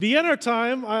Begin our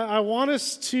time, I want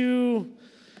us to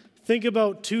think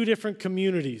about two different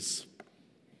communities.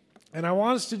 And I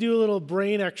want us to do a little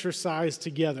brain exercise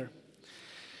together.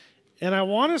 And I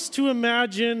want us to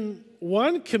imagine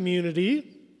one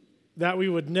community that we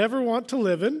would never want to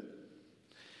live in.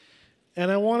 And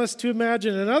I want us to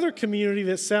imagine another community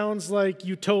that sounds like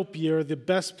utopia or the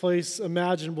best place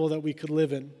imaginable that we could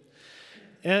live in.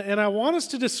 And I want us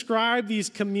to describe these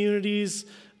communities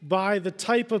by the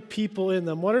type of people in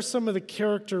them. What are some of the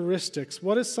characteristics?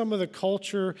 What is some of the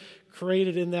culture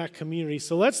created in that community?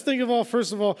 So let's think of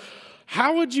first of all,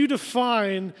 how would you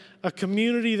define a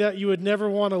community that you would never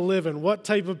want to live in? What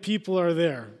type of people are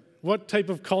there? What type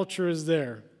of culture is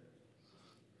there?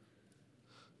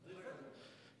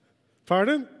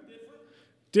 Pardon?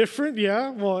 Different, yeah.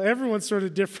 Well, everyone's sort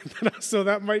of different than us, so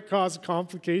that might cause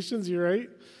complications, you're right.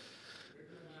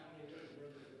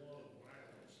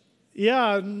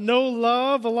 Yeah, no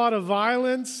love, a lot of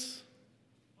violence.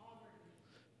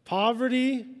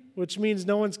 Poverty, which means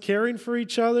no one's caring for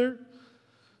each other.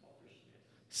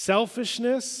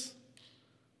 Selfishness.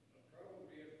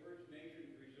 Probably a First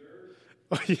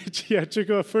Nations reserve. Yeah,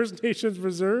 Chakotay, First Nations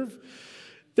reserve.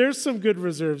 There's some good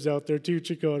reserves out there too,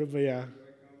 Chakotay, but yeah.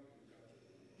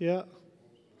 Yeah.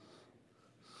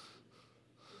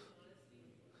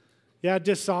 Yeah,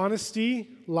 dishonesty,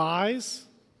 lies.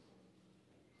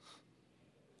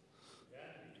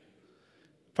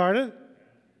 Pardon?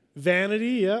 Vanity,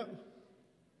 yeah. I would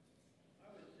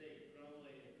say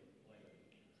grumbling and complaining.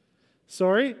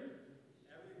 Sorry?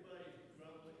 Everybody's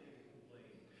grumbling and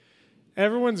complaining.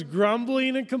 Everyone's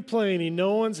grumbling and complaining.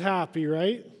 No one's happy,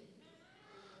 right?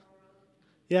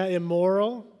 Yeah,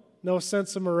 immoral. No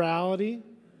sense of morality.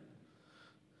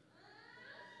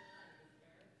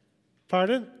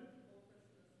 Pardon?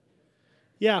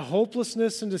 Yeah,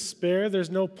 hopelessness and despair.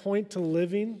 There's no point to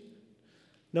living.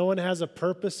 No one has a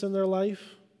purpose in their life.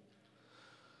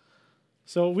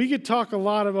 So we could talk a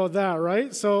lot about that,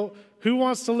 right? So who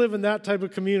wants to live in that type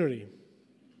of community?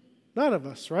 None of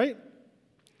us, right?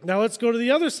 Now let's go to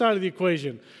the other side of the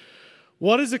equation.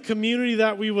 What is a community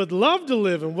that we would love to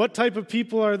live in? What type of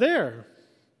people are there?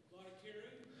 A lot of caring.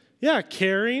 Yeah,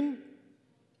 caring.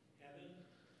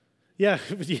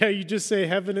 Heaven. Yeah, you just say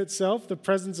heaven itself, the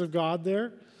presence of God there.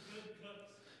 Good cooks.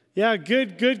 Yeah,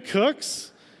 good cooks.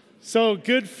 So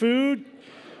good food,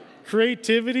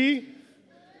 creativity,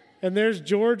 and there's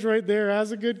George right there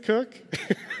as a good cook.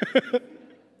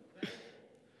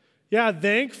 Yeah,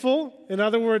 thankful. In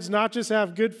other words, not just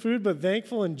have good food, but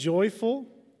thankful and joyful.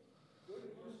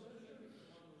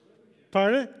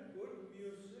 Pardon?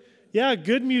 Yeah,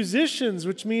 good musicians,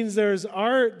 which means there's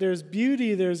art, there's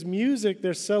beauty, there's music,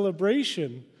 there's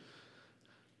celebration.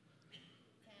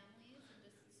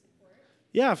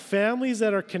 Yeah, families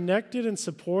that are connected and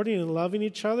supporting and loving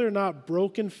each other, not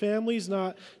broken families,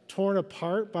 not torn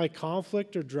apart by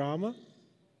conflict or drama.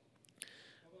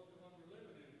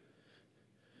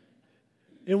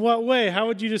 In what way? How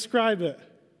would you describe it?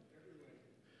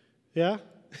 Yeah?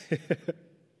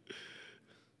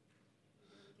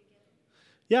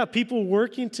 Yeah, people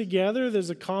working together. There's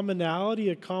a commonality,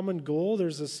 a common goal.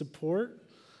 There's a support.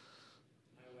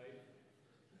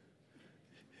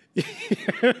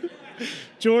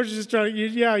 George is trying to,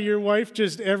 yeah, your wife,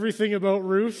 just everything about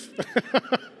Ruth.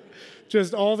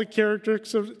 Just all the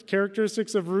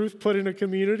characteristics of Ruth put in a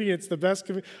community. It's the best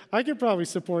community. I could probably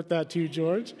support that too,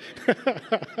 George.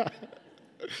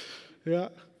 Yeah.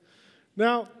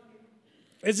 Now,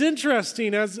 it's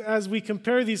interesting as we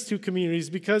compare these two communities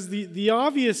because the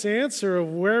obvious answer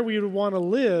of where we would want to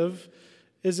live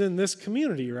is in this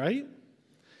community, right?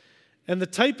 And the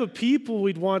type of people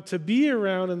we'd want to be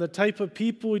around and the type of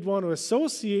people we'd want to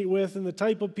associate with and the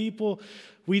type of people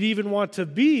we'd even want to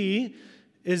be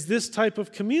is this type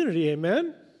of community,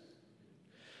 amen?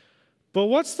 But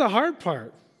what's the hard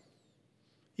part?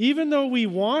 Even though we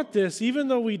want this, even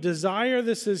though we desire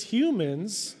this as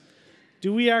humans,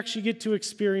 do we actually get to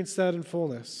experience that in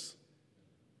fullness?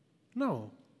 No.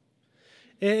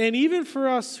 And even for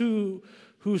us who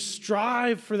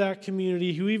strive for that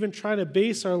community, who even try to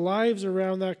base our lives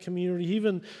around that community,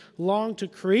 even long to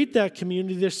create that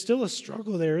community, there's still a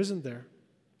struggle there, isn't there?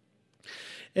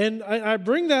 And I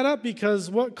bring that up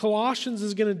because what Colossians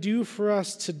is going to do for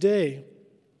us today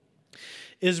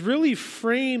is really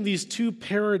frame these two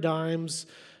paradigms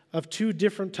of two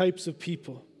different types of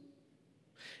people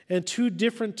and two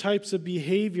different types of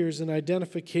behaviors and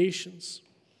identifications.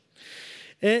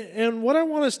 And what I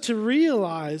want us to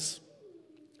realize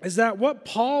is that what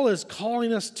Paul is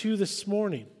calling us to this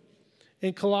morning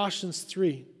in Colossians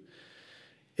 3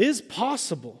 is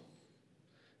possible.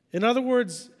 In other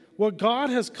words, what God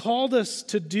has called us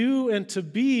to do and to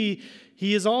be,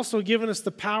 He has also given us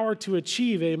the power to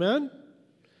achieve. Amen?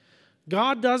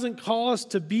 God doesn't call us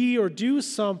to be or do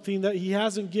something that He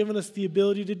hasn't given us the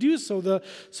ability to do so.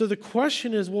 So the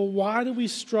question is, well, why do we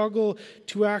struggle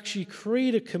to actually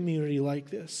create a community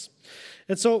like this?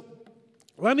 And so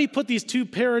let me put these two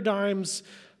paradigms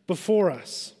before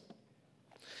us.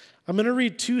 I'm going to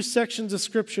read two sections of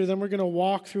Scripture, then we're going to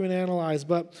walk through and analyze.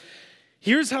 But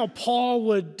here's how Paul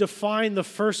would define the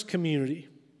first community,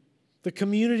 the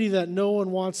community that no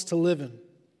one wants to live in.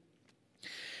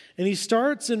 And he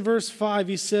starts in verse 5.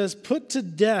 He says, "Put to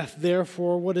death,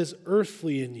 therefore, what is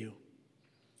earthly in you: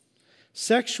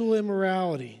 sexual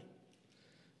immorality,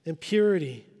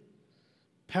 impurity,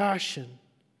 passion,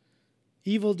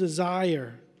 evil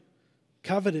desire,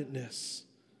 covetousness,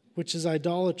 which is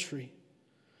idolatry.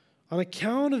 On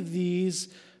account of these,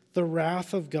 the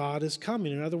wrath of God is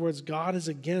coming." In other words, God is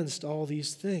against all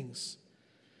these things.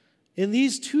 "In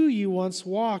these too you once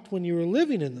walked when you were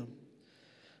living in them.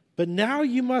 But now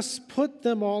you must put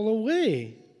them all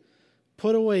away.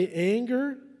 Put away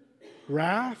anger,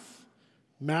 wrath,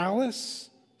 malice,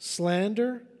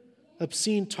 slander,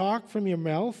 obscene talk from your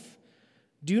mouth.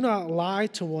 Do not lie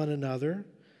to one another,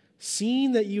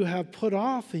 seeing that you have put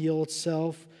off the old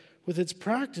self with its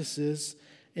practices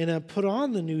and have put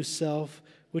on the new self,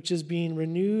 which is being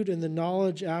renewed in the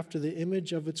knowledge after the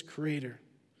image of its creator."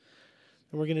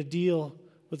 And we're going to deal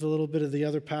with a little bit of the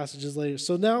other passages later.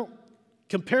 So now,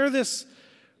 compare this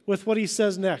with what he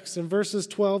says next in verses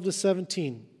 12 to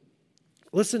 17.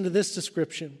 Listen to this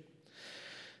description.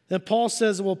 Then Paul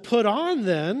says, well, put on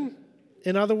then,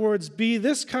 in other words, be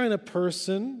this kind of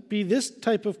person, be this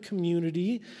type of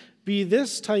community, be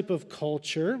this type of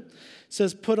culture. It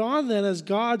says, put on then as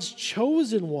God's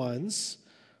chosen ones,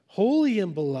 holy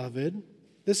and beloved.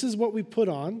 This is what we put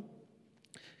on: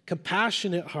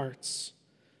 compassionate hearts,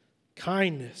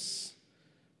 kindness,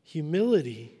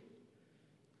 humility,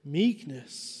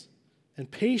 meekness, and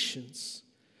patience,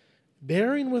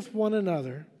 bearing with one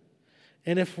another,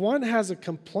 and if one has a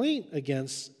complaint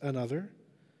against another,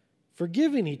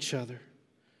 forgiving each other.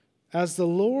 As the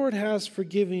Lord has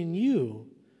forgiven you,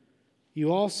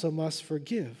 you also must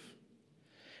forgive.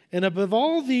 And above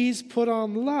all these, put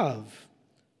on love,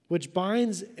 which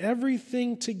binds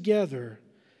everything together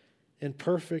in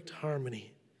perfect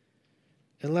harmony.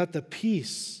 And let the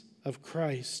peace of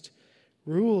Christ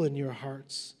rule in your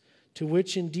hearts, to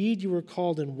which indeed you were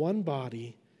called in one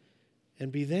body,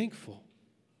 and be thankful.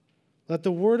 Let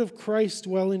the word of Christ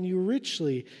dwell in you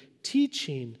richly,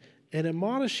 teaching and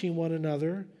admonishing one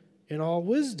another in all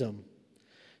wisdom,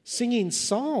 singing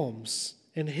psalms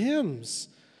and hymns.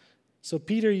 So,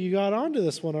 Peter, you got onto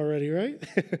this one already, right?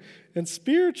 And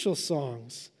spiritual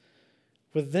songs,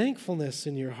 with thankfulness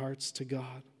in your hearts to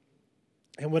God.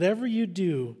 And whatever you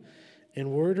do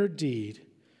in word or deed,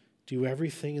 do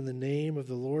everything in the name of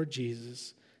the Lord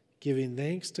Jesus, giving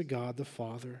thanks to God the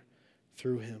Father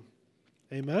through him.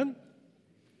 Amen?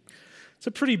 It's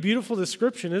a pretty beautiful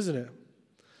description, isn't it?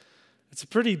 It's a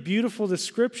pretty beautiful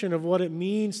description of what it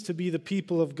means to be the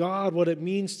people of God, what it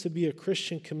means to be a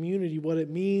Christian community, what it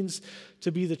means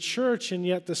to be the church, and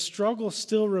yet the struggle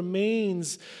still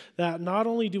remains that not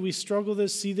only do we struggle to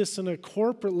see this on a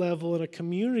corporate level, and a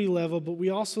community level, but we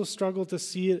also struggle to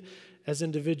see it as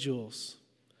individuals.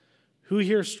 Who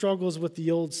here struggles with the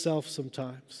old self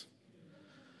sometimes?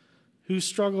 Who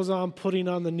struggles on putting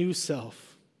on the new self?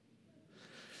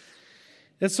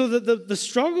 And so the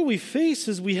struggle we face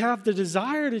is we have the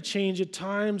desire to change at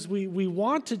times. We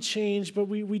want to change, but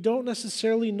we don't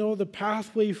necessarily know the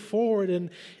pathway forward.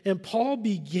 And Paul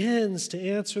begins to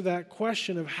answer that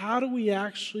question of how do we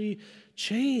actually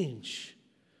change?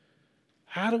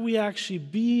 How do we actually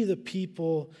be the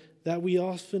people that we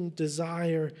often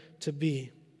desire to be?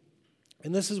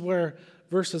 And this is where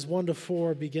verses 1 to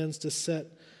 4 begins to set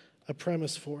a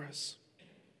premise for us.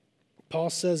 Paul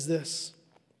says this: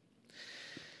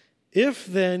 "If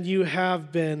then you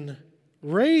have been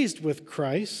raised with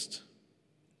Christ,"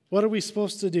 what are we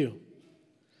supposed to do?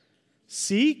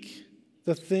 "Seek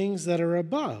the things that are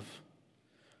above,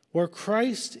 where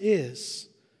Christ is,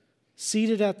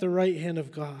 seated at the right hand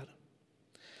of God.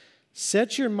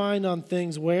 Set your mind on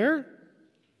things where?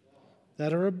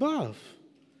 That are above,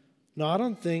 not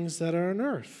on things that are on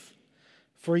earth.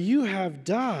 For you have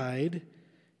died,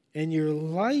 and your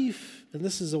life," and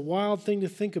this is a wild thing to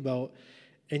think about,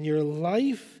 "and your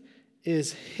life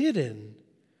is hidden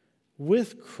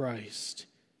with Christ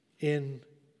in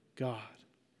God.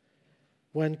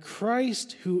 When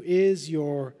Christ, who is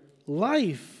your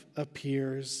life,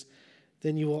 appears,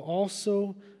 then you will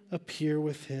also appear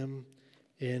with him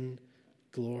in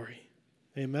glory."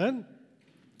 Amen?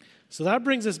 So that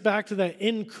brings us back to that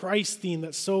in Christ theme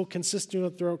that's so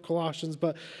consistent throughout Colossians,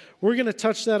 but we're going to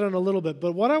touch that on a little bit.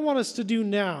 But what I want us to do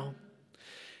now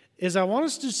is I want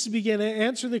us to just begin to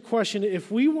answer the question, if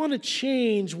we want to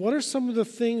change, what are some of the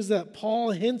things that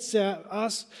Paul hints at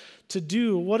us to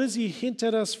do? What does he hint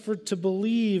at us to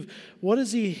believe? What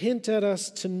does he hint at us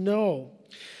to know?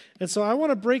 And so I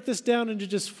want to break this down into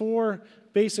just 4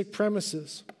 basic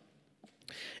premises.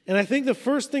 And I think the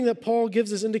first thing that Paul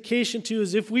gives us indication to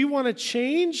is if we want to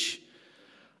change,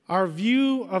 our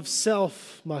view of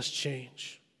self must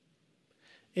change.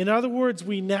 In other words,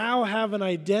 we now have an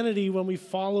identity when we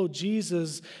follow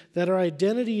Jesus, that our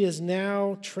identity is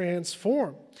now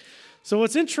transformed. So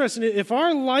what's interesting, if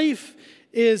our life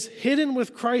is hidden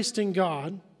with Christ in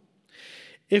God,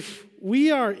 if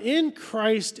we are in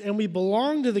Christ and we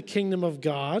belong to the kingdom of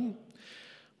God,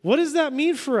 what does that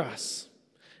mean for us?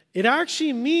 It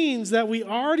actually means that we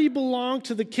already belong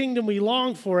to the kingdom we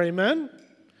long for, amen?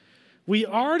 We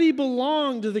already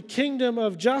belong to the kingdom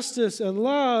of justice and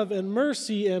love and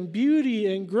mercy and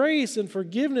beauty and grace and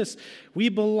forgiveness. We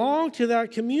belong to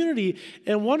that community.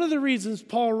 And one of the reasons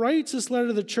Paul writes this letter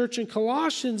to the church in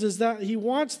Colossians is that he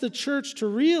wants the church to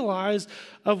realize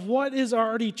of what is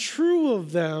already true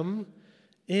of them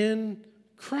in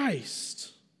Christ.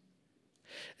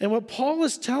 And what Paul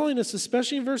is telling us,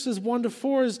 especially in verses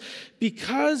 1-4, is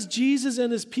because Jesus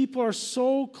and his people are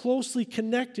so closely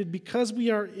connected, because we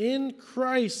are in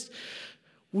Christ,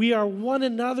 we are one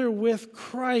another with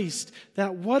Christ,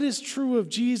 that what is true of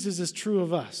Jesus is true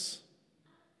of us.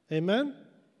 Amen?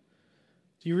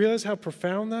 Do you realize how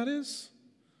profound that is?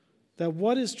 That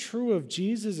what is true of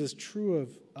Jesus is true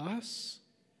of us?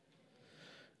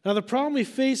 Now, the problem we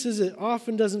face is it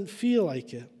often doesn't feel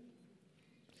like it.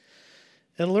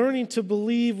 And learning to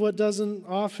believe what doesn't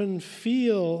often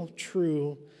feel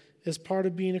true is part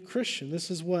of being a Christian.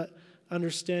 This is what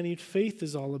understanding faith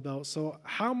is all about. So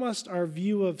how must our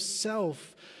view of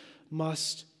self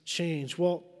must change?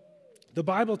 Well, the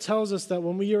Bible tells us that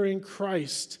when we are in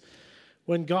Christ,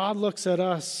 when God looks at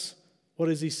us, what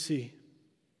does he see?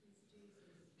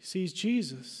 He sees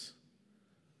Jesus.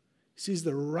 He sees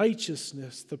the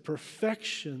righteousness, the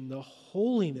perfection, the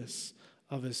holiness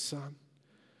of his Son.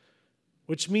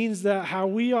 Which means that how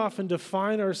we often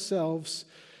define ourselves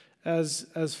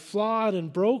as flawed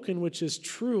and broken, which is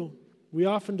true. We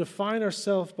often define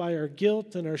ourselves by our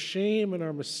guilt and our shame and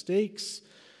our mistakes.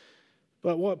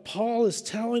 But what Paul is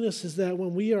telling us is that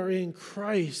when we are in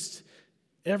Christ,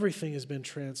 everything has been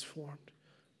transformed.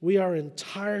 We are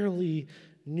entirely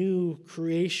new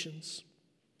creations.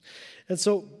 And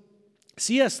so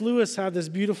C.S. Lewis had this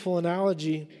beautiful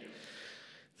analogy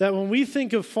that when we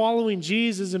think of following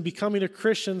Jesus and becoming a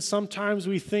Christian, sometimes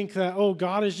we think that, oh,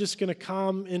 God is just going to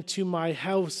come into my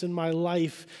house and my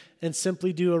life and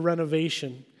simply do a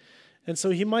renovation. And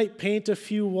so he might paint a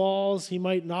few walls, he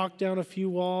might knock down a few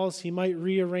walls, he might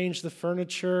rearrange the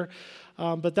furniture,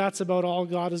 but that's about all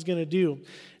God is going to do.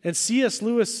 And C.S.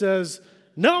 Lewis says,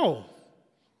 no,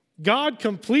 God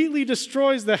completely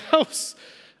destroys the house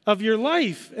of your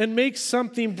life and makes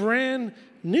something brand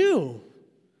new.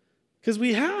 Because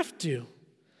we have to.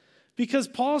 Because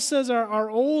Paul says our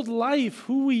old life,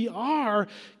 who we are,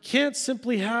 can't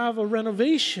simply have a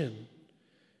renovation.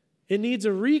 It needs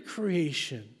a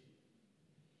recreation.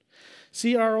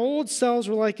 See, our old selves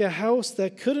were like a house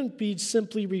that couldn't be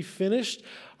simply refinished.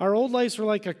 Our old lives were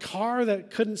like a car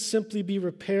that couldn't simply be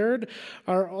repaired.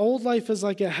 Our old life is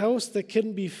like a house that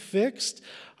couldn't be fixed.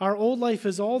 Our old life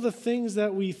is all the things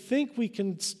that we think we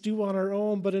can do on our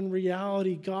own, but in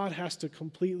reality, God has to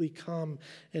completely come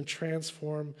and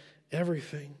transform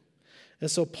everything.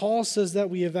 And so Paul says that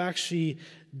we have actually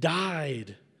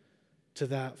died to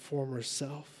that former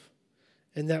self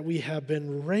and that we have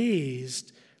been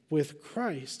raised with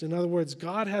Christ. In other words,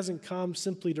 God hasn't come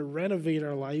simply to renovate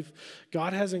our life.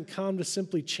 God hasn't come to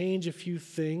simply change a few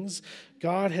things.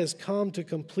 God has come to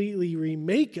completely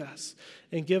remake us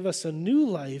and give us a new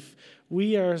life.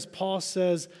 We are, as Paul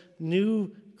says,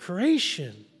 new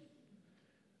creation.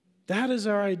 That is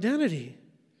our identity.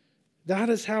 That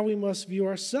is how we must view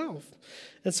ourselves.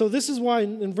 And so this is why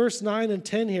in verse 9 and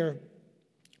 10 here,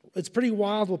 it's pretty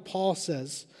wild what Paul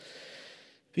says.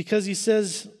 Because he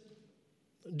says,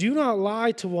 do not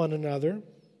lie to one another,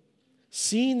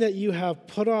 seeing that you have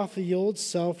put off the old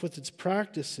self with its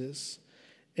practices,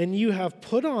 and you have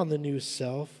put on the new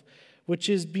self, which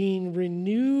is being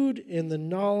renewed in the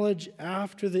knowledge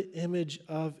after the image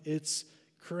of its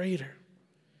creator.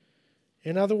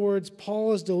 In other words,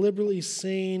 Paul is deliberately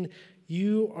saying,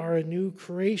 you are a new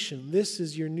creation. This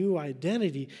is your new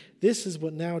identity. This is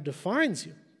what now defines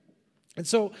you. And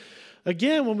so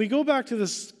again, when we go back to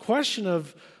this question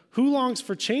of who longs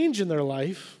for change in their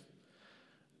life,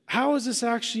 how is this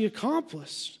actually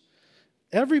accomplished?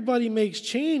 Everybody makes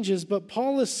changes, but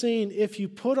Paul is saying if you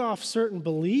put off certain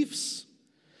beliefs,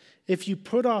 if you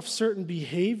put off certain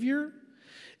behavior,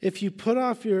 if you put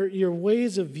off your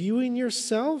ways of viewing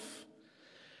yourself,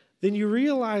 then you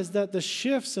realize that the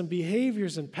shifts and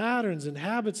behaviors and patterns and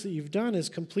habits that you've done is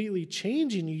completely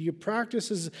changing you. Your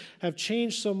practices have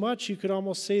changed so much you could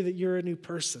almost say that you're a new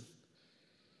person.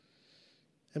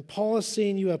 And Paul is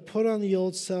saying you have put on the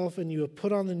old self and you have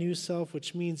put on the new self,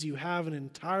 which means you have an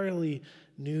entirely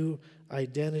new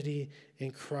identity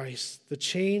in Christ. The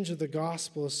change of the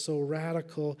gospel is so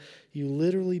radical, you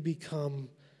literally become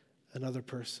another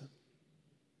person.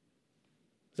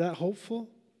 Is that hopeful?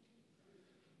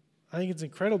 I think it's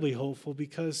incredibly hopeful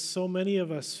because so many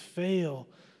of us fail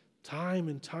time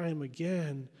and time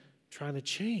again trying to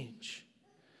change.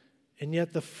 And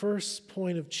yet the first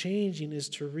point of changing is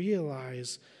to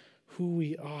realize who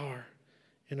we are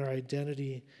in our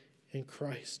identity in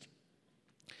Christ.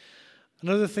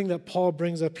 Another thing that Paul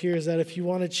brings up here is that if you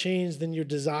want to change, then your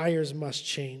desires must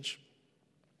change.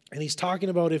 And he's talking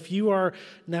about if you are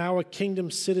now a kingdom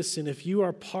citizen, if you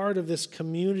are part of this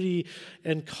community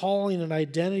and calling an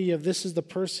identity of this is the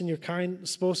person you're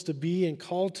supposed to be and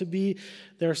called to be,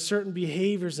 there are certain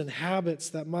behaviors and habits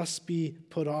that must be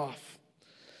put off.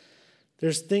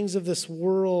 There's things of this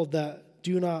world that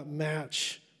do not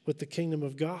match with the kingdom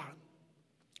of God.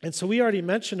 And so we already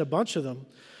mentioned a bunch of them.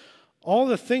 All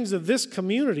the things of this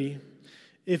community,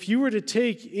 if you were to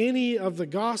take any of the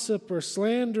gossip or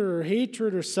slander or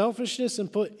hatred or selfishness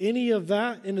and put any of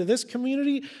that into this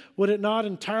community, would it not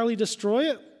entirely destroy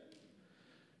it?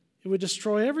 It would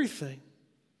destroy everything.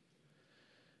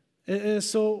 And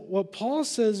so what Paul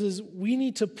says is we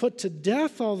need to put to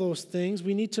death all those things.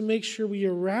 We need to make sure we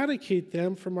eradicate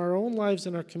them from our own lives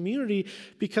and our community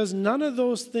because none of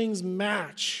those things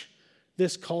match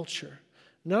this culture.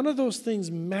 None of those things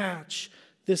match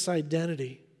this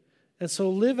identity. And so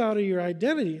live out of your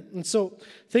identity. And so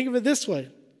think of it this way.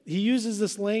 He uses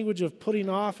this language of putting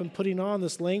off and putting on,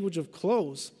 this language of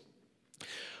clothes.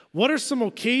 What are some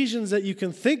occasions that you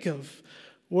can think of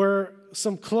where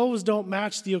some clothes don't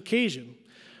match the occasion?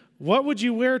 What would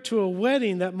you wear to a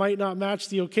wedding that might not match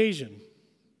the occasion?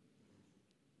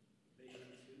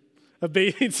 A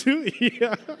bathing suit?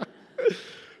 Yeah.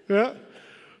 Yeah.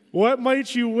 What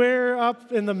might you wear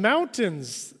up in the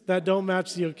mountains that don't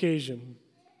match the occasion?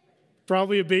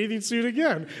 Probably a bathing suit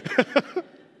again.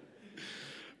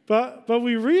 But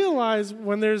we realize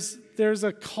when there's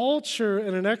a culture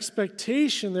and an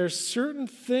expectation, there's certain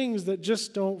things that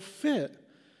just don't fit.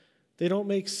 They don't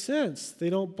make sense. They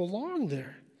don't belong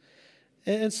there.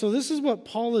 And so this is what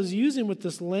Paul is using with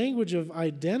this language of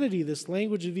identity, this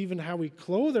language of even how we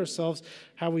clothe ourselves,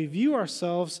 how we view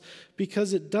ourselves,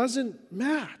 because it doesn't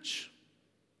match.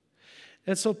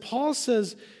 And so Paul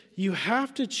says you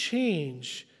have to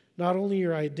change not only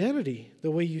your identity, the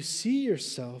way you see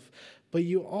yourself, but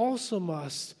you also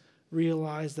must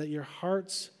realize that your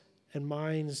heart's and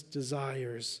mind's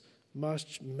desires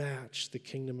must match the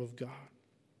kingdom of God.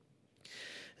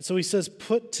 And so he says,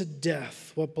 put to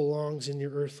death what belongs in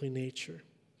your earthly nature.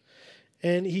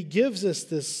 And he gives us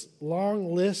this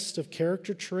long list of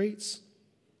character traits.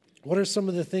 What are some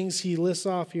of the things he lists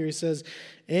off here? He says,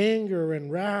 anger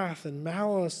and wrath and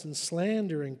malice and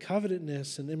slander and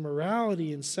covetousness and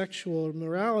immorality and sexual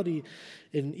immorality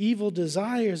and evil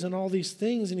desires and all these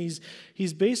things. And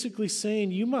he's basically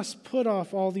saying you must put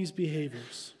off all these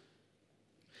behaviors.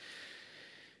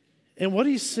 And what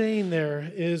he's saying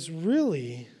there is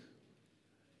really,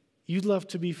 you'd love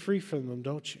to be free from them,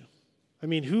 don't you? I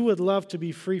mean, who would love to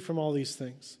be free from all these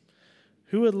things?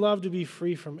 Who would love to be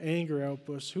free from anger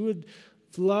outbursts? Who would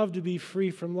love to be free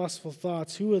from lustful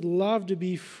thoughts? Who would love to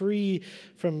be free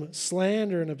from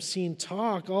slander and obscene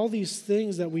talk? All these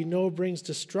things that we know brings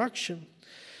destruction.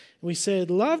 And we say,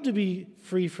 I'd love to be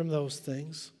free from those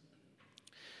things.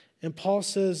 And Paul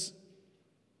says,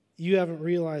 you haven't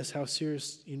realized how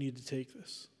serious you need to take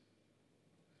this.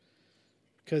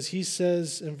 Because he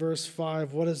says in verse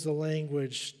 5, what is the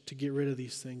language to get rid of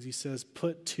these things? He says,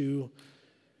 put to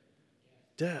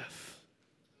death.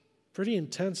 Pretty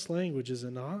intense language, is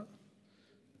it not?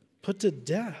 Put to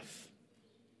death.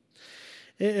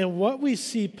 And what we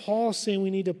see Paul saying we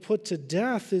need to put to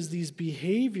death is these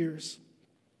behaviors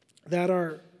that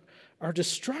are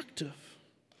destructive.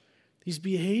 These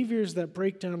behaviors that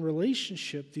break down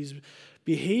relationship, these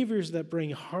behaviors that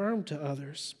bring harm to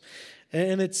others.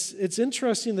 And it's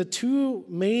interesting, the two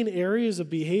main areas of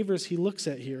behaviors he looks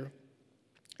at here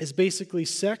is basically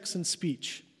sex and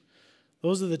speech.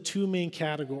 Those are the two main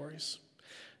categories.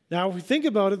 Now, if we think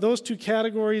about it, those two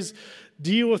categories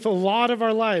deal with a lot of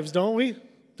our lives, don't we?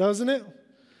 Doesn't it?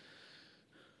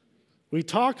 We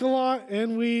talk a lot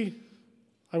and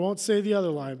I won't say the other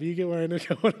line, but you get where I'm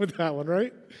going with that one,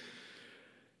 right?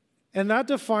 And that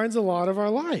defines a lot of our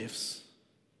lives.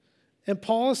 And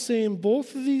Paul is saying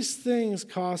both of these things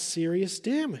cause serious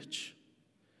damage.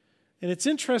 And it's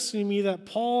interesting to me that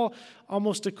Paul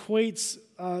almost equates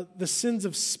the sins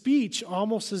of speech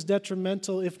almost as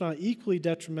detrimental, if not equally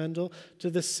detrimental, to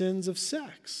the sins of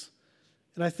sex.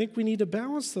 And I think we need to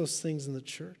balance those things in the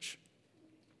church.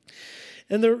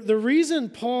 And the reason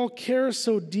Paul cares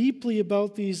so deeply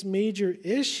about these major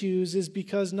issues is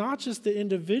because not just the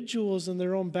individuals in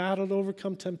their own battle to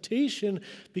overcome temptation,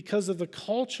 because of the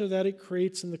culture that it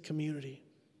creates in the community.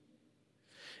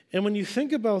 And when you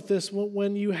think about this,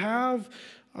 when you have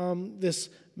this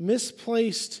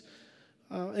misplaced,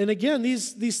 and again,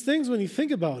 these things, when you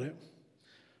think about it,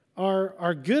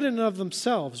 are good in and of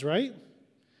themselves, right?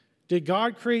 Did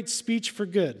God create speech for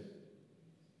good?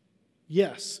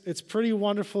 Yes, it's pretty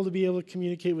wonderful to be able to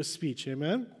communicate with speech,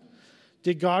 amen?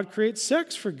 Did God create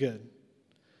sex for good?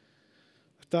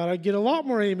 I thought I'd get a lot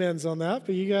more amens on that,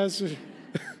 but you guys...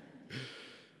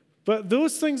 But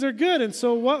those things are good. And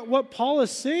so what Paul is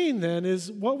saying then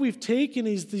is what we've taken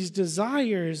is these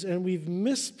desires and we've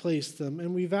misplaced them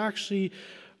and we've actually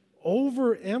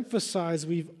overemphasized,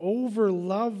 we've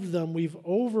overloved them, we've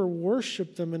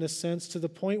over-worshipped them in a sense to the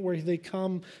point where they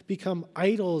become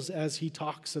idols, as he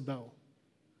talks about,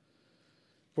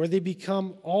 where they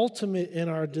become ultimate in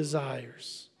our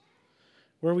desires,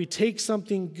 where we take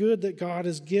something good that God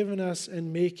has given us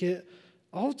and make it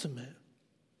ultimate.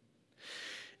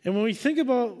 And when we think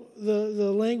about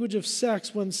the language of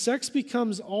sex, when sex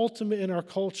becomes ultimate in our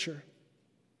culture,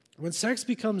 when sex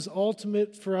becomes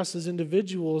ultimate for us as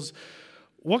individuals,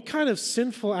 what kind of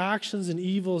sinful actions and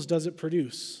evils does it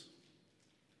produce?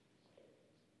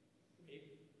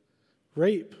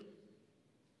 Rape.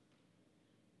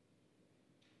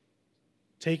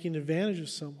 Taking advantage of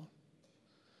someone.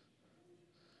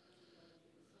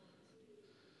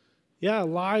 Yeah,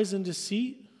 lies and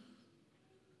deceit.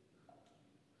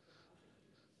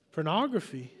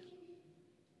 Pornography.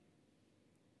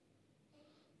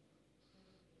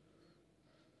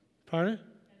 Pardon?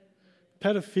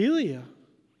 Pedophilia.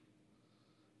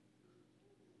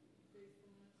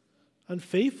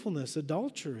 Unfaithfulness,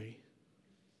 adultery.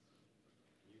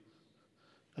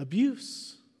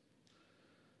 Abuse.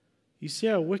 You see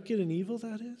how wicked and evil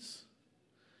that is?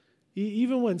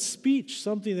 Even when speech,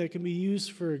 something that can be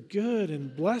used for good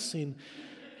and blessing,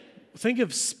 think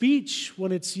of speech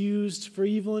when it's used for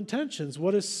evil intentions.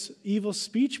 What does evil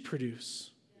speech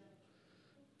produce?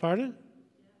 Pardon?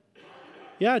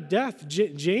 Yeah, death.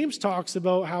 James talks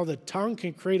about how the tongue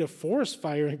can create a forest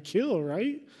fire and kill,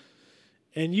 right?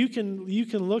 And you can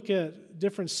look at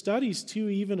different studies too,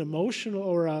 even emotional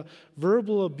or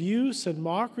verbal abuse and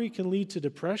mockery can lead to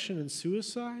depression and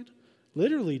suicide.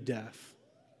 Literally death.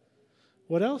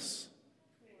 What else?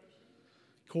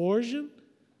 Coercion.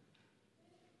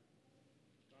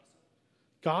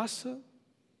 Gossip,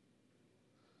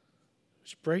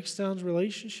 which breaks down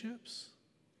relationships.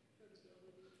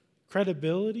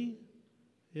 Credibility,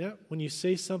 yeah, when you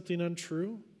say something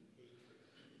untrue.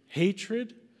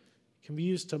 Hatred can be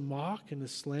used to mock and to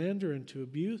slander and to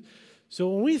abuse. So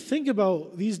when we think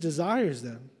about these desires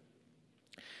then,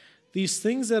 these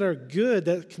things that are good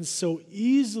that can so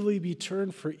easily be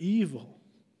turned for evil,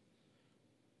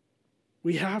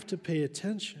 we have to pay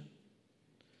attention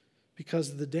because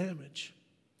of the damage.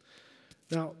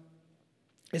 Now,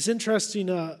 it's interesting,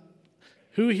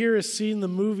 who here has seen the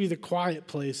movie The Quiet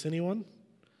Place? Anyone?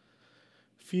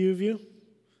 A few of you?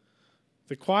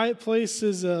 The Quiet Place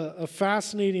is a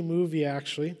fascinating movie,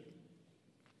 actually.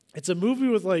 It's a movie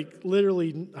with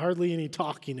literally hardly any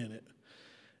talking in it.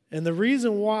 And the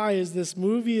reason why is this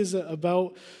movie is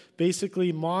about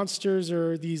basically monsters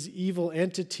or these evil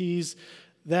entities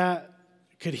that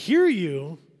could hear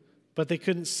you, but they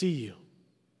couldn't see you.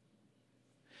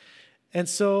 And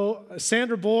so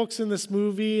Sandra Bullock's in this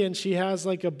movie, and she has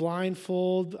a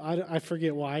blindfold. I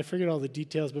forget why. I forget all the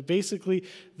details. But basically,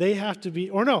 they have to be,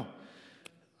 or no,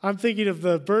 I'm thinking of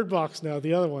the Bird Box now,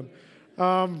 the other one.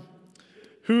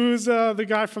 Who's the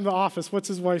guy from The Office? What's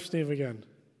his wife's name again?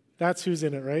 That's who's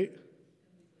in it, right?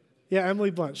 Yeah,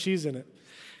 Emily Blunt. She's in it.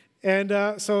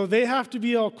 And so they have to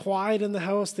be all quiet in the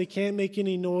house. They can't make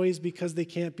any noise because they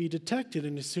can't be detected.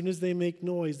 And as soon as they make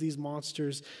noise, these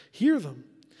monsters hear them.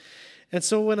 And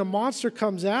so when a monster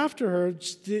comes after her,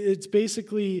 it's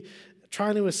basically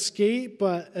trying to escape,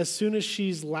 but as soon as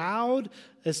she's loud,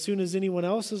 as soon as anyone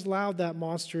else is loud, that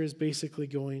monster is basically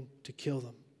going to kill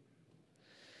them.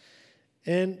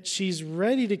 And she's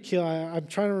ready to kill. I'm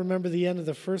trying to remember the end of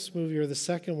the first movie or the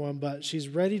second one, but she's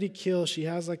ready to kill. She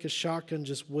has like a shotgun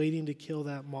just waiting to kill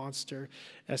that monster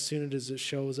as soon as it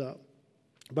shows up.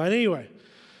 But anyway,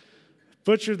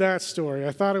 butchered that story.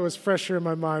 I thought it was fresher in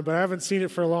my mind, but I haven't seen it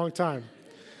for a long time.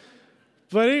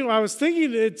 But anyway, I was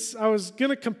thinking I was going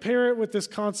to compare it with this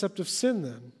concept of sin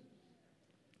then.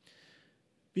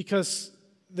 Because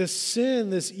this sin,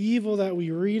 this evil that we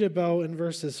read about in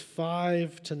verses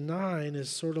 5 to 9 is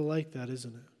sort of like that,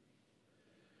 isn't it?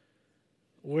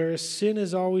 Where sin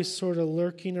is always sort of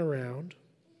lurking around.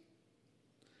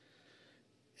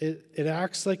 It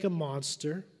acts like a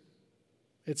monster.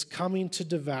 It's coming to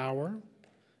devour.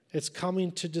 It's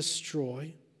coming to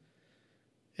destroy.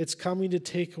 It's coming to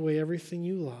take away everything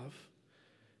you love.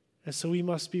 And so we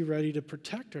must be ready to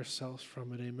protect ourselves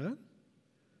from it. Amen?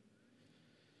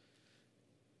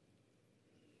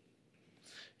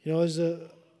 You know, there's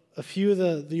a few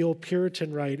of the old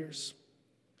Puritan writers,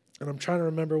 and I'm trying to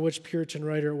remember which Puritan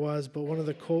writer it was, but one of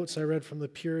the quotes I read from the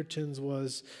Puritans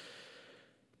was,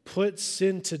 "Put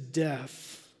sin to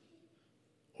death,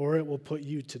 or it will put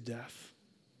you to death."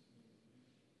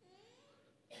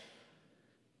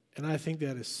 And I think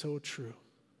that is so true.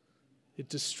 It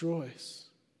destroys.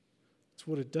 It's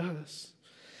what it does.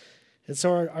 And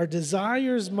so our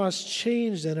desires must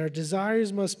change then. Our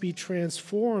desires must be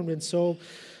transformed. And so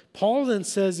Paul then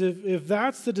says, if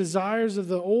that's the desires of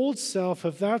the old self,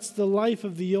 if that's the life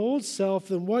of the old self,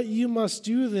 then what you must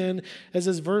do then, as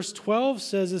verse 12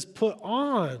 says, is put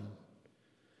on.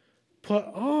 Put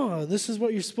on. This is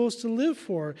what you're supposed to live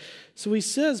for. So he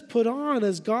says, put on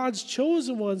as God's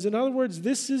chosen ones. In other words,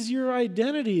 this is your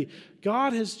identity.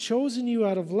 God has chosen you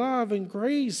out of love and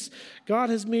grace. God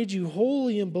has made you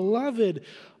holy and beloved.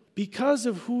 Because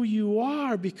of who you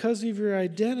are, because of your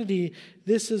identity,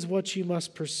 this is what you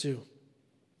must pursue.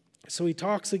 So he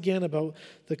talks again about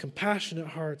the compassionate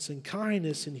hearts and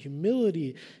kindness and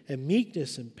humility and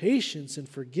meekness and patience and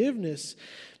forgiveness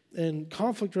and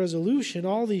conflict resolution,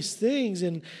 all these things.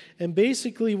 And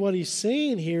basically what he's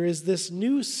saying here is this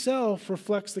new self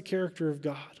reflects the character of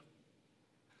God.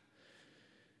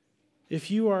 If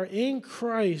you are in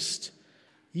Christ,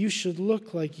 you should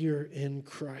look like you're in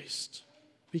Christ.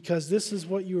 Because this is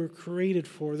what you were created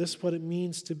for. This is what it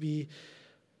means to be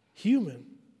human.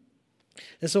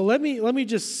 And so let me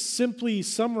just simply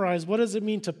summarize. What does it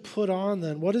mean to put on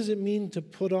then? What does it mean to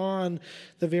put on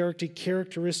the very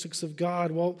characteristics of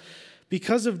God? Well,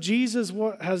 because of Jesus,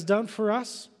 what has done for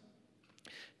us,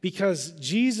 because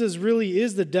Jesus really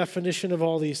is the definition of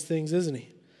all these things, isn't he?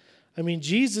 I mean,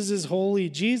 Jesus is holy,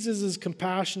 Jesus is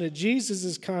compassionate, Jesus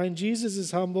is kind, Jesus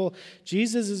is humble,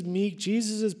 Jesus is meek,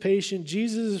 Jesus is patient,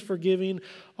 Jesus is forgiving.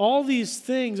 All these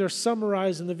things are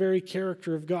summarized in the very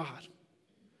character of God.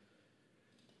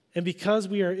 And because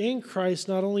we are in Christ,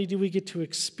 not only do we get to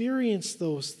experience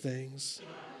those things,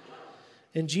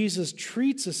 and Jesus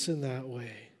treats us in that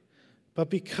way, but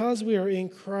because we are in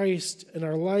Christ and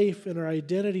our life and our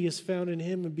identity is found in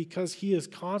him, and because he is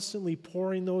constantly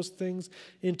pouring those things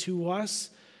into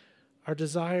us, our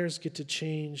desires get to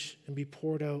change and be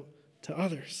poured out to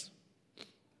others.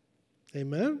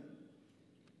 Amen?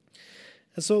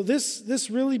 And so this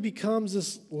really becomes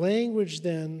this language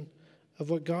then of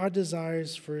what God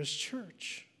desires for his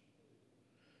church.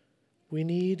 We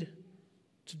need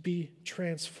to be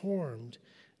transformed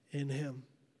in him.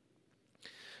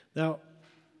 Now,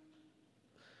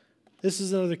 this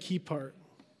is another key part.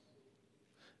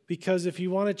 Because if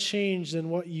you want to change, then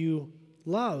what you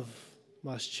love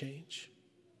must change.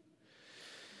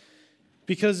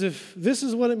 Because if this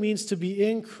is what it means to be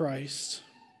in Christ,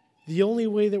 the only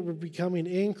way that we're becoming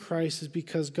in Christ is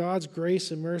because God's grace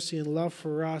and mercy and love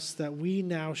for us that we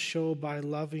now show by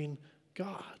loving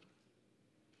God.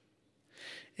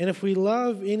 And if we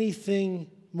love anything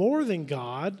more than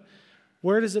God,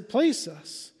 where does it place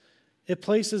us? It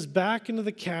places back into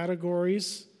the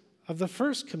categories of the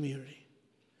first community.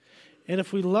 And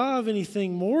if we love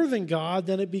anything more than God,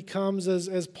 then it becomes,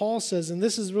 as Paul says, and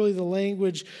this is really the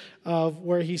language of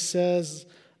where he says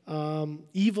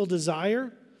evil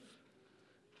desire.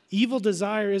 Evil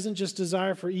desire isn't just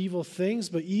desire for evil things,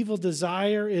 but evil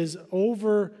desire is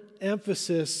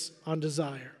overemphasis on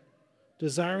desire.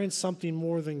 Desiring something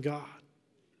more than God.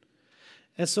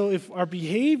 And so if our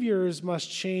behaviors must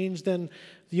change, then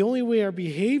the only way our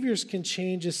behaviors can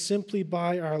change is simply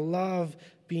by our love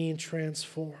being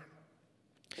transformed.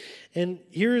 And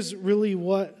here's really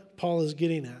what Paul is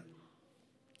getting at.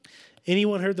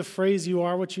 Anyone heard the phrase, "you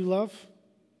are what you love"?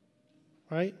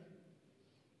 Right?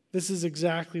 This is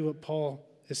exactly what Paul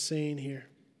is saying here.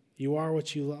 You are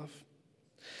what you love.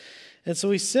 And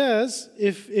so he says,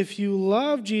 if you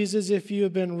love Jesus, if you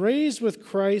have been raised with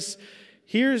Christ,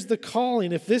 here's the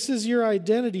calling. If this is your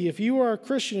identity, if you are a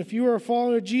Christian, if you are a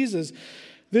follower of Jesus,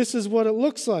 this is what it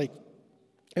looks like.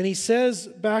 And he says,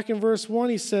 back in verse 1,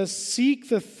 he says, seek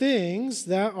the things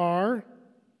that are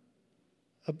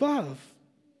above.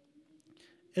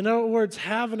 In other words,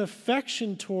 have an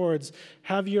affection towards,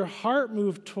 have your heart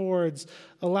move towards,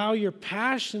 allow your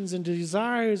passions and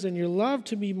desires and your love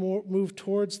to be moved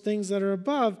towards things that are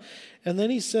above. And then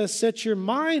he says, set your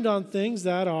mind on things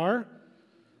that are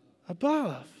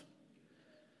above.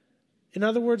 In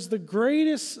other words, the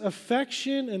greatest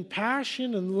affection and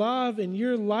passion and love in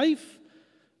your life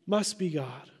must be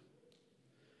God.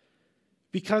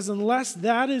 Because unless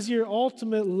that is your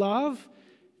ultimate love,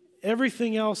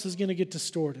 everything else is going to get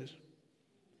distorted.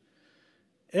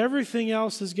 Everything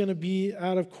else is going to be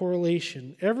out of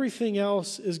correlation. Everything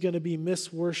else is going to be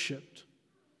misworshipped.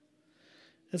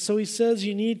 And so he says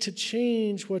you need to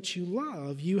change what you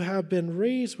love. You have been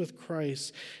raised with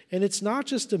Christ. And it's not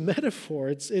just a metaphor.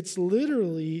 It's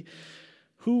literally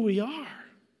who we are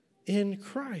in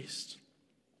Christ.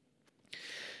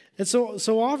 And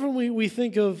so often we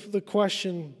think of the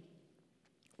question,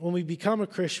 when we become a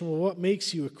Christian, well, what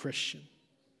makes you a Christian?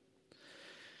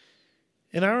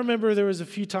 And I remember there was a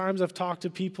few times I've talked to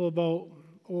people about,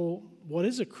 well, what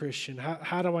is a Christian?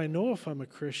 How do I know if I'm a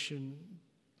Christian?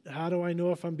 How do I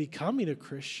know if I'm becoming a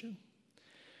Christian?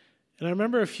 And I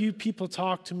remember a few people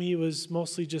talked to me, it was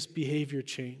mostly just behavior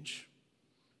change.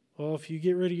 Well, if you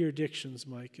get rid of your addictions,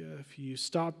 Micah, if you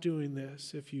stop doing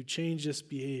this, if you change this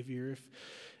behavior,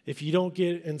 if you don't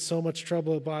get in so much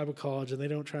trouble at Bible college and they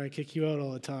don't try and kick you out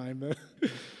all the time.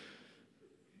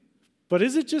 But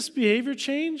is it just behavior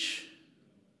change?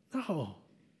 No.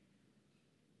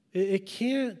 It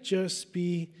can't just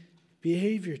be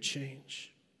behavior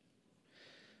change.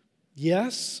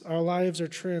 Yes, our lives are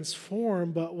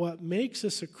transformed, but what makes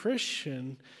us a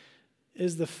Christian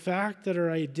is the fact that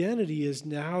our identity is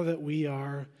now that we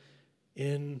are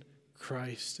in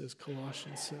Christ, as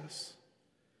Colossians says.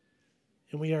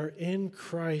 And we are in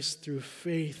Christ through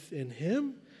faith in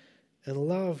Him and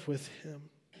love with Him.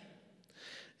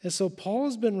 And so Paul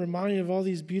has been reminded of all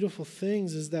these beautiful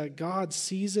things, is that God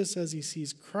sees us as He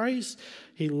sees Christ.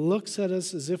 He looks at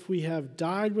us as if we have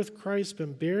died with Christ,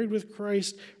 been buried with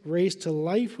Christ, raised to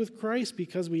life with Christ,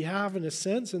 because we have in a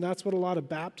sense, and that's what a lot of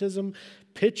baptism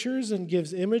pictures and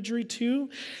gives imagery to.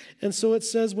 And so it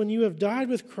says when you have died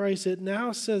with Christ, it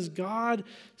now says God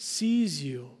sees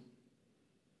you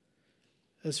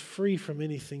as free from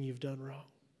anything you've done wrong.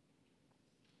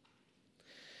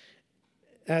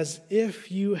 As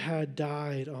if you had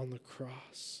died on the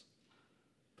cross,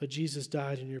 but Jesus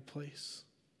died in your place.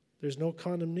 There's no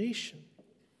condemnation.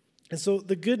 And so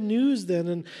the good news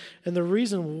then, and the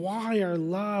reason why our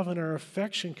love and our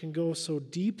affection can go so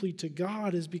deeply to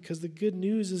God, is because the good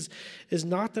news is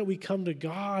not that we come to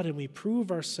God and we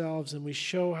prove ourselves and we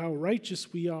show how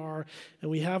righteous we are and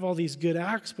we have all these good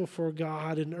acts before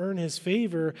God and earn His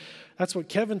favor. That's what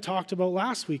Kevin talked about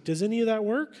last week. Does any of that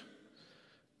work?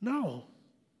 No.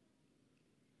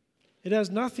 It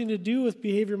has nothing to do with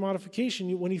behavior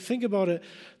modification. When you think about it,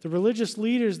 the religious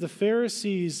leaders, the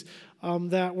Pharisees,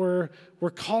 that were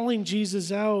calling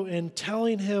Jesus out and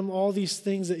telling Him all these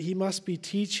things that He must be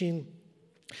teaching,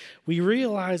 we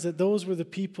realize that those were the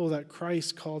people that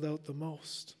Christ called out the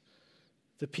most,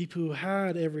 the people who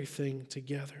had everything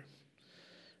together.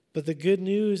 But the good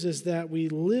news is that we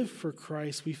live for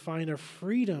Christ. We find our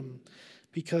freedom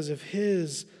because of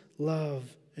His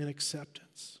love and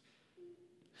acceptance.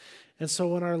 And so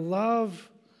when our love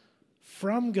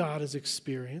from God is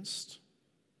experienced,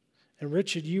 and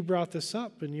Richard, you brought this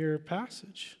up in your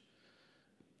passage,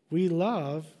 we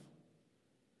love,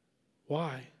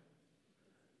 why?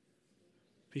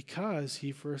 Because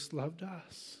He first loved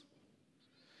us.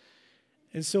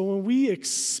 And so when we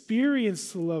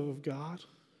experience the love of God,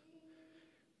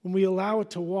 when we allow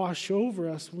it to wash over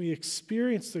us, when we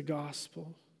experience the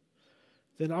gospel,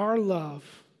 then our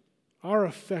love, our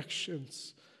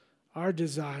affections, our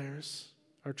desires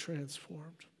are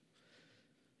transformed.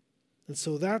 And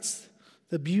so that's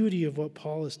the beauty of what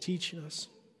Paul is teaching us.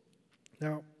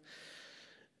 Now,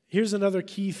 here's another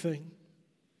key thing.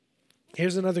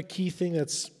 Here's another key thing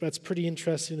that's pretty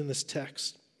interesting in this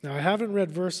text. Now, I haven't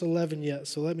read verse 11 yet,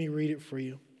 so let me read it for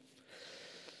you.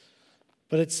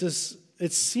 But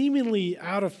it's seemingly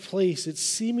out of place. It's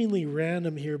seemingly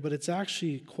random here, but it's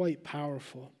actually quite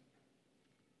powerful.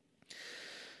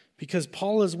 Because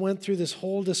Paul has went through this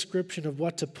whole description of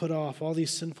what to put off, all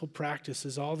these sinful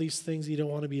practices, all these things you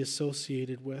don't want to be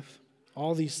associated with,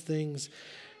 all these things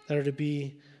that are to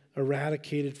be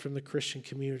eradicated from the Christian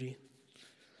community.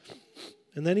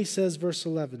 And then he says, verse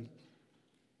 11,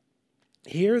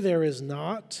 here there is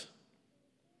not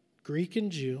Greek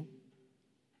and Jew,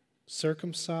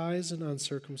 circumcised and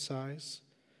uncircumcised,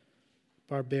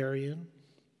 barbarian,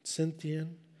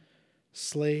 Scythian,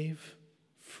 slave,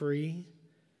 free,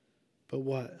 but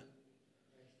what?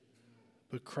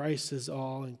 But Christ is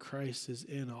all and Christ is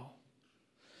in all.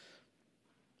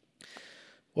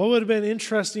 What would have been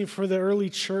interesting for the early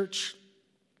church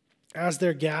as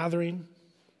they're gathering?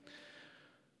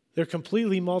 They're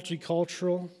completely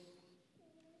multicultural.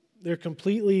 They're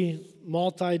completely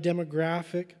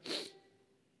multi-demographic.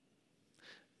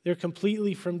 They're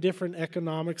completely from different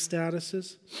economic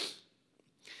statuses.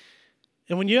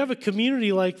 And when you have a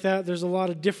community like that, there's a lot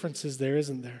of differences there,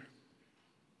 isn't there?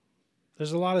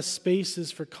 There's a lot of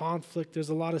spaces for conflict. There's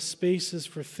a lot of spaces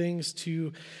for things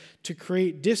to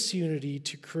create disunity,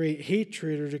 to create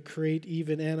hatred, or to create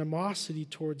even animosity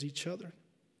towards each other.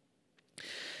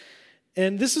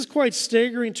 And this is quite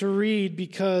staggering to read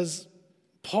because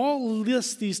Paul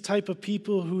lists these type of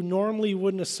people who normally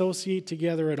wouldn't associate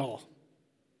together at all.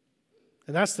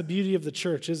 And that's the beauty of the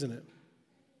church, isn't it?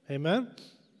 Amen?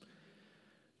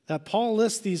 That Paul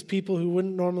lists these people who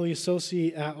wouldn't normally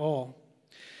associate at all.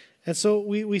 And so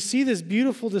we see this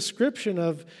beautiful description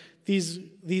of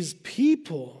these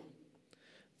people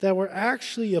that were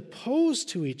actually opposed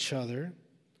to each other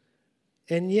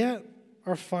and yet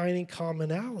are finding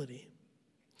commonality.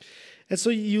 And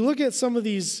so you look at some of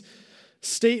these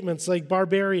statements like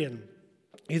barbarian.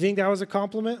 You think that was a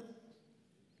compliment?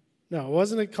 No, it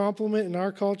wasn't a compliment in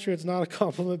our culture. It's not a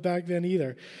compliment back then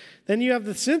either. Then you have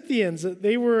the Scythians.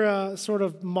 They were sort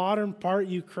of modern part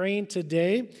Ukraine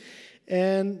today.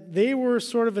 And they were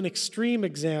sort of an extreme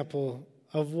example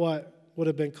of what would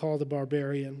have been called a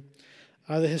barbarian.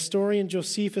 The historian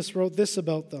Josephus wrote this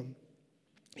about them.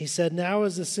 He said, now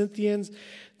as the Scythians,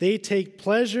 they take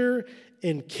pleasure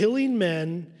in killing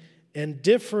men and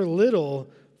differ little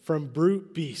from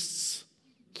brute beasts.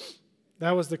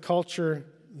 That was the culture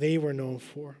they were known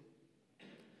for.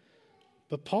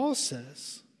 But Paul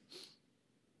says,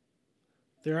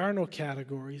 there are no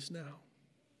categories now.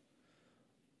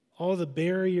 All the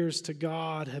barriers to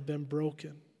God have been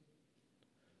broken.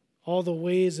 All the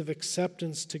ways of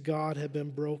acceptance to God have been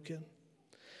broken.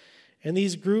 And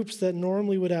these groups that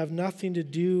normally would have nothing to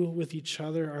do with each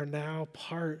other are now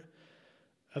part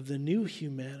of the new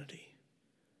humanity.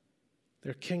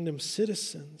 They're kingdom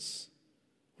citizens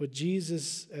with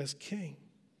Jesus as king.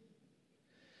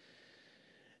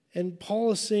 And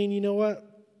Paul is saying, you know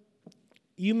what?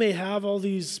 You may have all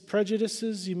these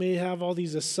prejudices. You may have all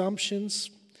these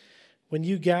assumptions. When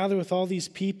you gather with all these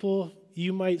people,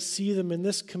 you might see them in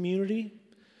this community.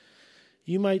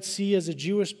 You might see as a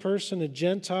Jewish person, a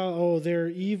Gentile, oh, they're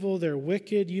evil, they're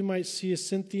wicked. You might see a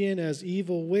Scythian as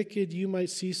evil, wicked. You might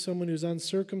see someone who's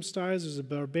uncircumcised as a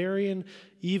barbarian,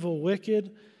 evil,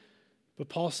 wicked. But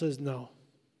Paul says, no.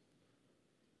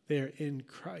 They're in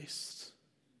Christ.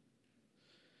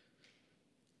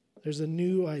 There's a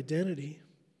new identity.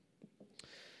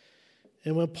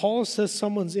 And when Paul says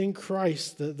someone's in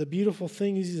Christ, the beautiful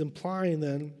thing he's implying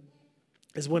then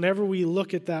is whenever we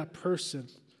look at that person,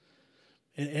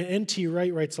 and N.T.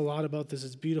 Wright writes a lot about this,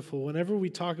 it's beautiful. Whenever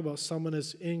we talk about someone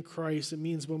as in Christ, it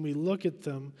means when we look at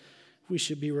them, we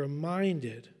should be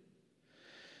reminded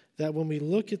that when we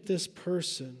look at this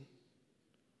person,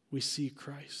 we see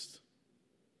Christ.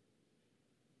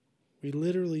 We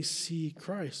literally see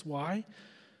Christ. Why?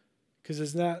 Because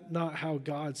is that not how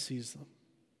God sees them?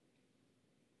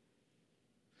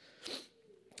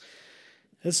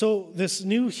 And so this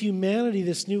new humanity,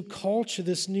 this new culture,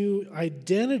 this new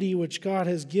identity which God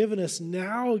has given us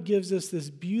now gives us this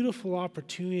beautiful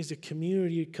opportunity as a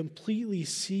community to completely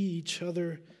see each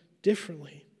other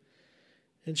differently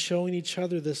and showing each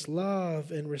other this love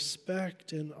and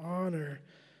respect and honor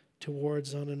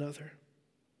towards one another.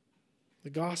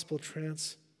 The gospel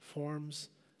transforms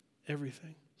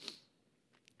everything.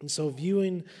 And so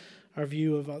viewing our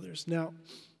view of others. Now,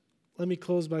 let me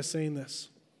close by saying this.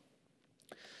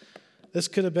 This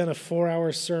could have been a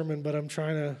 4-hour sermon, but I'm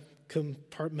trying to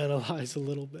compartmentalize a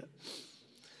little bit.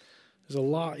 There's a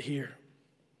lot here.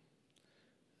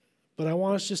 But I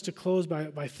want us just to close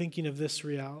by thinking of this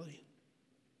reality.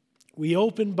 We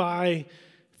opened by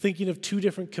thinking of two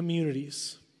different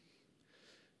communities.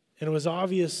 And it was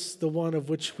obvious the one of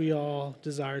which we all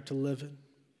desire to live in.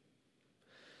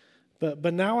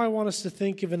 But now I want us to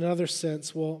think of another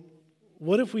sense. Well,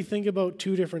 what if we think about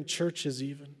two different churches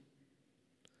even?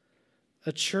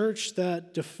 a church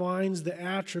that defines the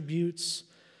attributes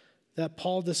that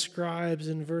Paul describes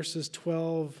in verses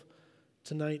 12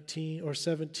 to 19 or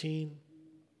 17,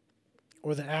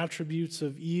 or the attributes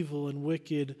of evil and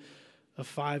wicked of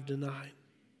 5 to 9.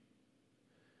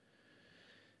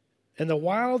 And the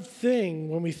wild thing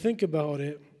when we think about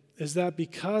it is that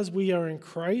because we are in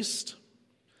Christ,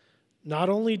 not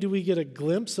only do we get a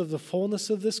glimpse of the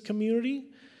fullness of this community,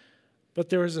 but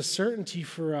there is a certainty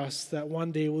for us that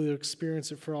one day we'll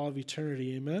experience it for all of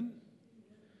eternity. Amen?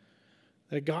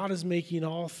 That God is making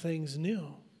all things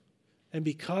new. And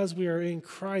because we are in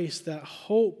Christ, that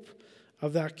hope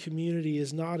of that community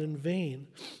is not in vain.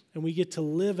 And we get to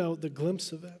live out the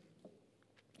glimpse of it.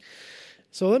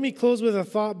 So let me close with a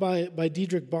thought by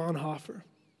Dietrich Bonhoeffer.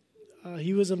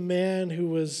 He was a man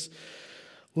who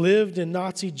lived in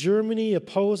Nazi Germany,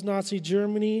 opposed Nazi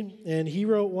Germany, and he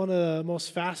wrote one of the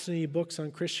most fascinating books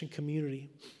on Christian community.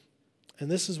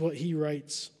 And this is what he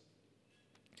writes.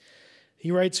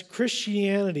 He writes,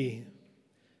 Christianity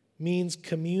means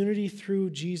community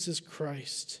through Jesus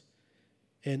Christ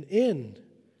and in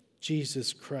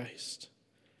Jesus Christ.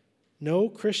 No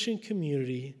Christian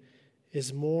community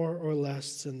is more or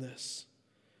less than this.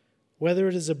 Whether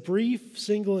it is a brief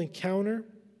single encounter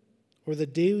or the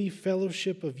daily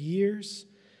fellowship of years,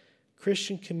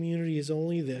 Christian community is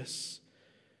only this: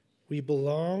 we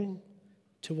belong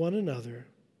to one another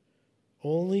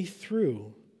only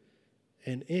through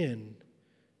and in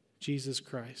Jesus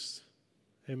Christ.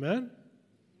 Amen?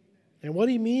 And what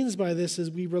he means by this is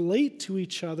we relate to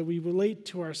each other, we relate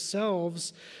to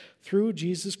ourselves through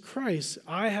Jesus Christ.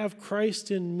 I have Christ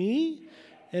in me,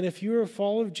 and if you're a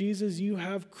follower of Jesus, you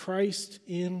have Christ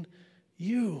in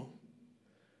you,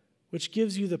 which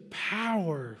gives you the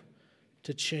power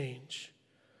to change,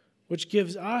 which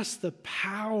gives us the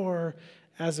power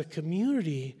as a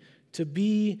community to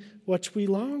be what we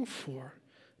long for.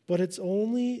 But it's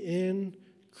only in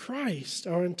Christ.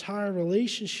 Our entire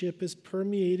relationship is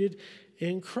permeated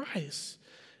in Christ.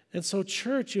 And so,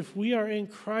 church, if we are in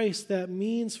Christ, that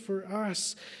means for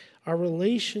us, our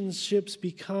relationships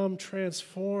become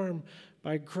transformed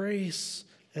by grace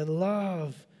and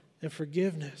love and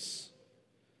forgiveness.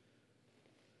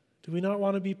 Do we not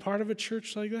want to be part of a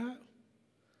church like that?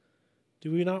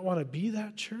 Do we not want to be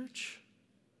that church?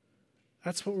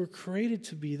 That's what we're created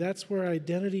to be. That's where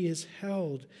identity is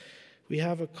held. We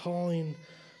have a calling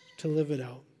to live it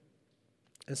out.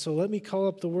 And so let me call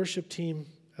up the worship team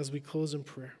as we close in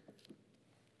prayer.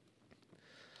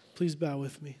 Please bow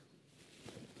with me.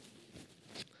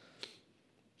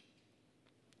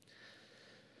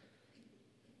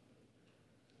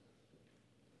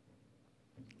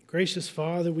 Gracious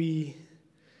Father, we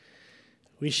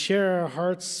share our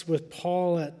hearts with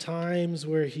Paul at times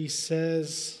where he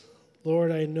says,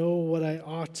 Lord, I know what I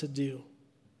ought to do.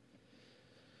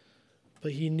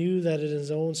 But he knew that in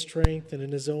his own strength and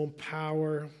in his own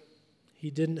power,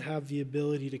 he didn't have the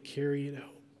ability to carry it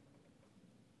out.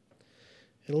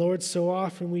 And Lord, so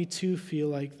often we too feel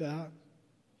like that,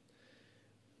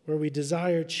 where we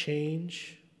desire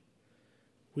change,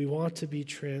 we want to be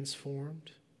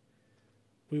transformed.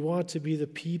 We want to be the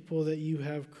people that you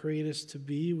have created us to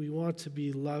be. We want to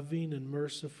be loving and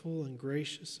merciful and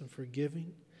gracious and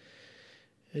forgiving.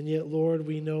 And yet, Lord,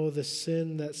 we know the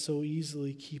sin that so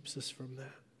easily keeps us from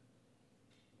that.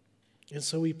 And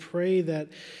so we pray that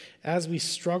as we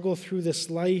struggle through this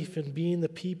life and being the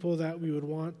people that we would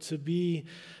want to be,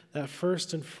 that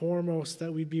first and foremost,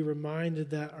 that we'd be reminded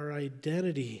that our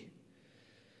identity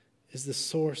is the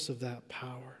source of that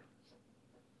power.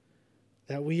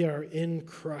 That we are in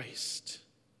Christ.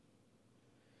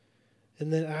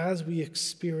 And that as we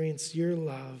experience your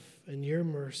love and your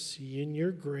mercy and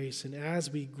your grace, and as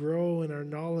we grow in our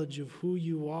knowledge of who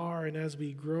you are, and as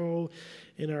we grow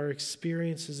in our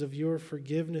experiences of your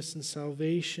forgiveness and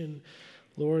salvation,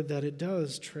 Lord, that it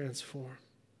does transform.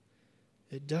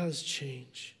 It does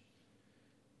change.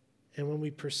 And when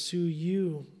we pursue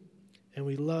you and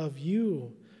we love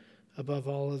you above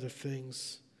all other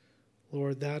things,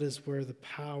 Lord, that is where the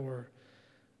power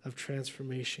of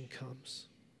transformation comes.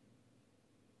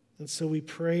 And so we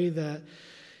pray that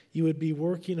you would be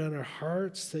working on our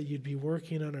hearts, that you'd be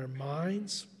working on our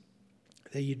minds,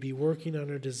 that you'd be working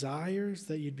on our desires,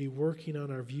 that you'd be working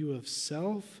on our view of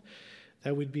self,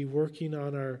 that we'd be working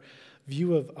on our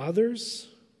view of others,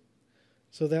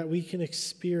 so that we can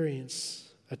experience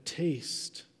a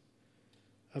taste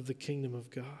of the kingdom of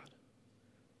God,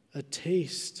 a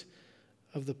taste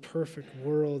of the perfect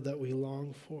world that we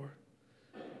long for,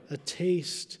 a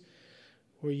taste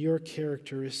where your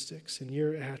characteristics and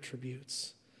your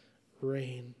attributes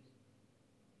reign.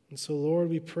 And so, Lord,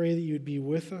 we pray that you would be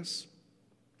with us,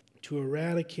 to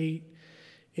eradicate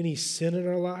any sin in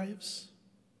our lives,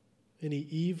 any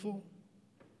evil,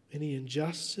 any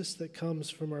injustice that comes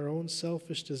from our own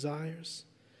selfish desires,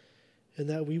 and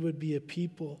that we would be a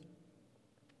people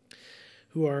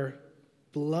who are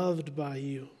beloved by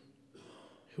you,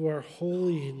 who are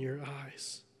holy in your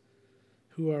eyes,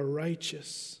 who are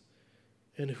righteous,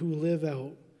 and who live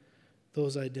out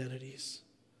those identities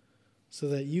so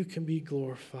that you can be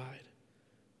glorified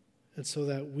and so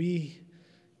that we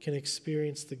can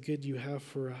experience the good you have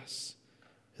for us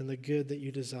and the good that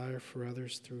you desire for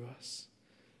others through us.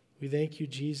 We thank you,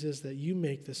 Jesus, that you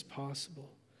make this possible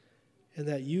and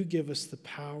that you give us the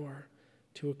power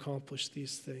to accomplish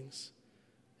these things.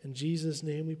 In Jesus'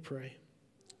 name we pray.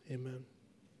 Amen.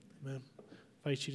 Amen. I invite you